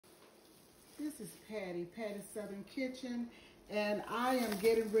is Patty's Southern Kitchen, and I am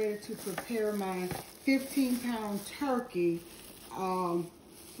getting ready to prepare my 15-pound turkey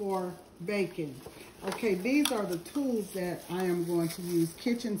for bacon. Okay, these are the tools that I am going to use.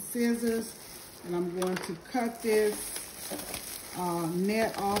 Kitchen scissors, and I'm going to cut this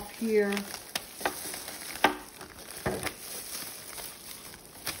net off here.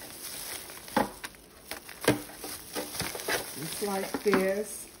 Just like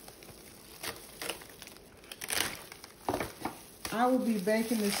this. I will be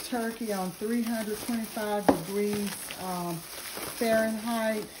baking this turkey on 325 degrees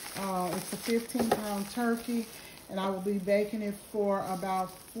Fahrenheit. It's a 15-pound turkey, and I will be baking it for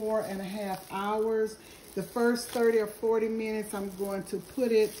about 4.5 hours. The first 30 or 40 minutes, I'm going to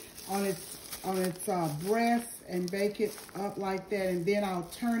put it on its breast and bake it up like that, and then I'll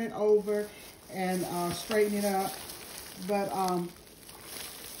turn it over and straighten it up. But I'm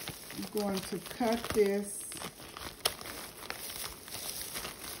going to cut this.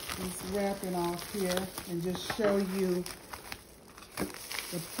 Just wrapping off here and just show you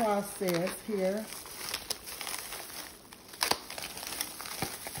the process here.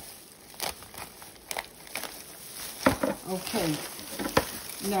 Okay,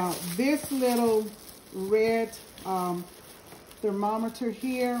 now this little red thermometer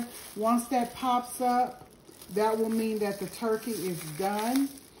here, once that pops up, that will mean that the turkey is done.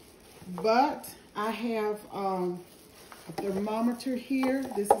 But I have a thermometer here.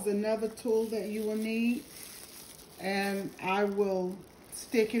 This is another tool that you will need, and I will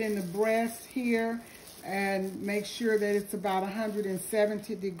stick it in the breast here and make sure that it's about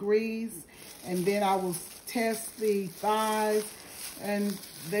 170 degrees, and then I will test the thighs, and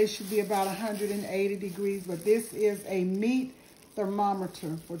they should be about 180 degrees. But this is a meat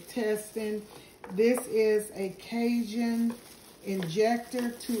thermometer for testing. This is a Cajun injector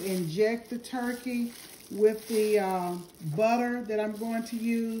to inject the turkey with the butter that I'm going to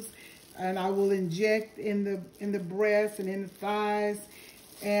use, and I will inject in the breast and in the thighs.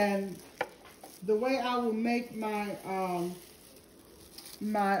 And the way I will make my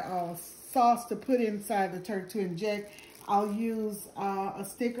sauce to put inside the turkey to inject, I'll use a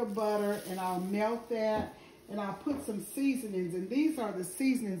stick of butter, and I'll melt that, and I'll put some seasonings, and these are the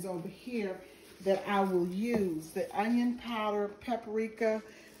seasonings over here that I will use: the onion powder, paprika,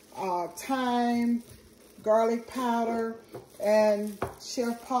 thyme, garlic powder, and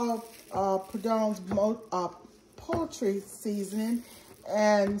Chef Paul Prudhomme's poultry seasoning,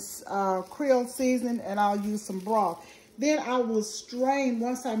 and Creole seasoning, and I'll use some broth. Then I will strain,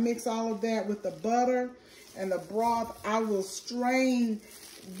 once I mix all of that with the butter and the broth, I will strain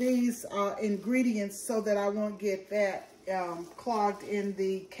these ingredients so that I won't get that clogged in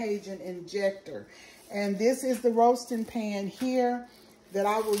the Cajun injector. And this is the roasting pan here that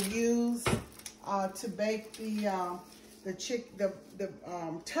I will use to bake the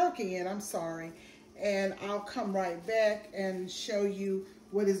turkey in, I'm sorry. And I'll come right back and show you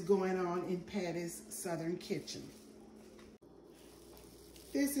what is going on in Patty's Southern Kitchen.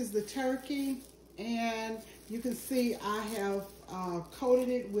 This is the turkey, and you can see I have coated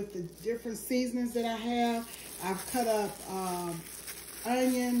it with the different seasonings that I have. I've cut up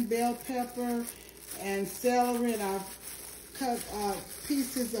onion, bell pepper, and celery, and I've cut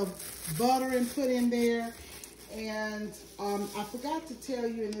pieces of butter and put in there. And I forgot to tell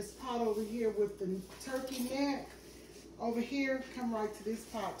you, in this pot over here with the turkey neck over here, come right to this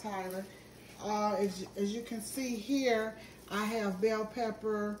pot, Tyler. As you can see here, I have bell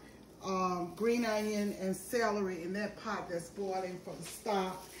pepper, green onion, and celery in that pot that's boiling for the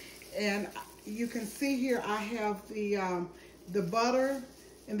stock. And you can see here I have the butter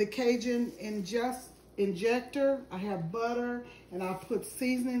and the Cajun injector. I have butter, and I put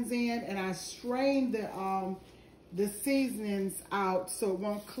seasonings in, and I strain the seasonings out so it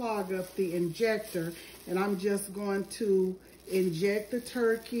won't clog up the injector. And I'm just going to inject the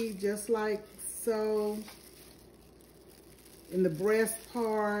turkey just like so in the breast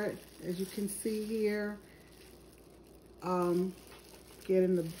part, as you can see here.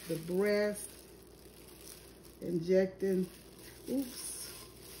 Getting the breast, injecting, oops.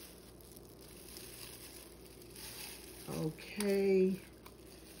 Okay.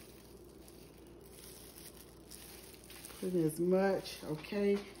 Put as much,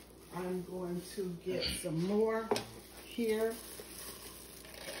 okay. I'm going to get some more here.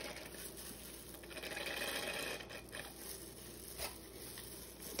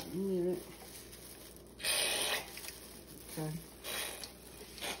 A minute. Okay.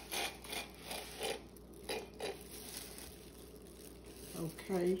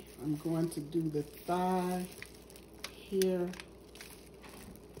 Okay, I'm going to do the thigh here.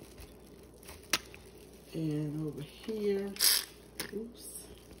 And over here, oops.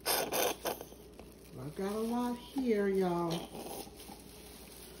 I've got a lot here, y'all.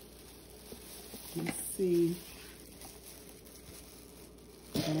 Let's see.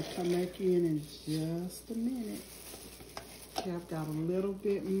 I'm gonna come back in just a minute. Okay, I've got a little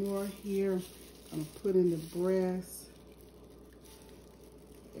bit more here. I'm gonna put in the breast.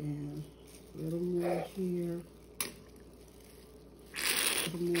 And a little more here. A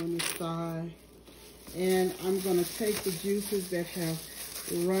little more on the side. And I'm gonna take the juices that have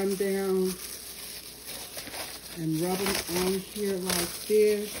run down and rub them on here like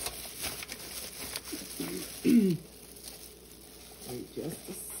this. Wait just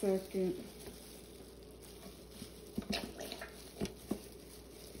a second.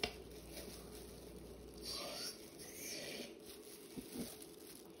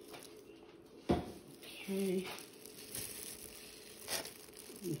 Okay.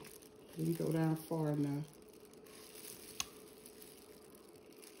 Didn't go down far enough.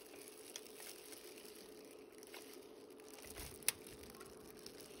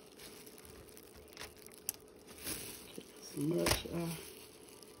 As much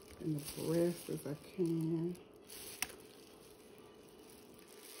in the breast as I can.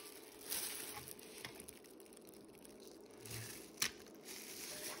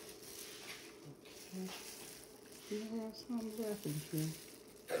 Okay. We have some left in here.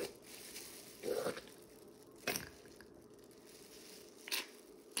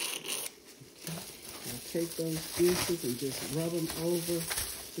 Take those juices and just rub them over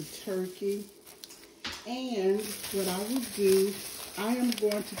the turkey. And what I will do, I am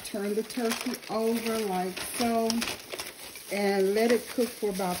going to turn the turkey over like so and let it cook for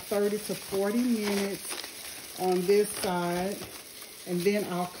about 30 to 40 minutes on this side. And then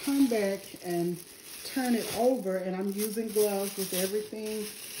I'll come back and turn it over, and I'm using gloves with everything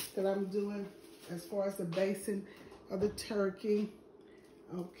that I'm doing as far as the basting of the turkey.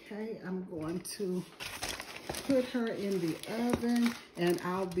 Okay, I'm going to put her in the oven and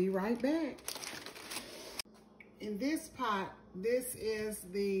I'll be right back. In this pot, this is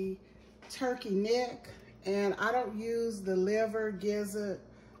the turkey neck, and I don't use the liver, gizzard,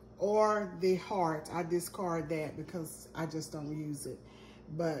 or the heart. I discard that because I just don't use it.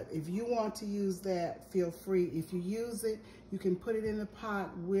 But if you want to use that, feel free. If you use it, you can put it in the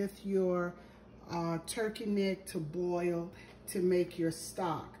pot with your turkey neck to boil to make your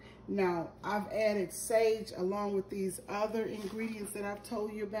stock. Now, I've added sage along with these other ingredients that I've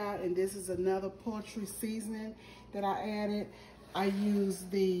told you about, and this is another poultry seasoning that I added. I use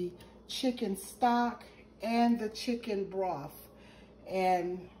the chicken stock and the chicken broth,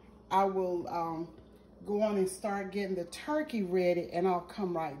 and I will go on and start getting the turkey ready, and I'll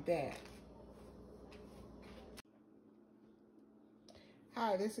come right back.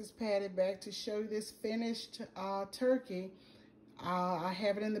 Hi, this is Patty back to show you this finished turkey. I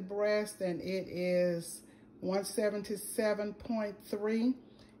have it in the breast, and it is 177.3,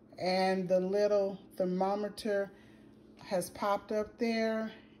 and the little thermometer has popped up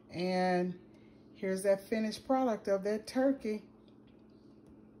there, and here's that finished product of that turkey.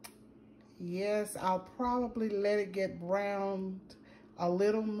 Yes, I'll probably let it get browned a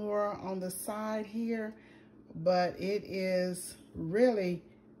little more on the side here, but it is really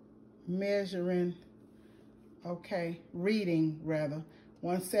measuring, okay, reading rather,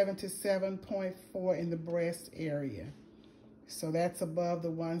 177.4 in the breast area. So that's above the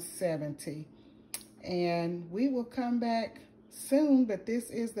 170. And we will come back soon, but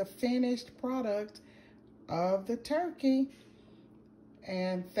this is the finished product of the turkey.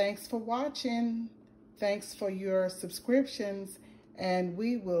 And thanks for watching. Thanks for your subscriptions. And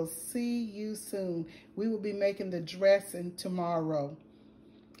we will see you soon. We will be making the dressing tomorrow.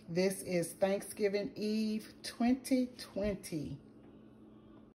 This is Thanksgiving Eve 2020.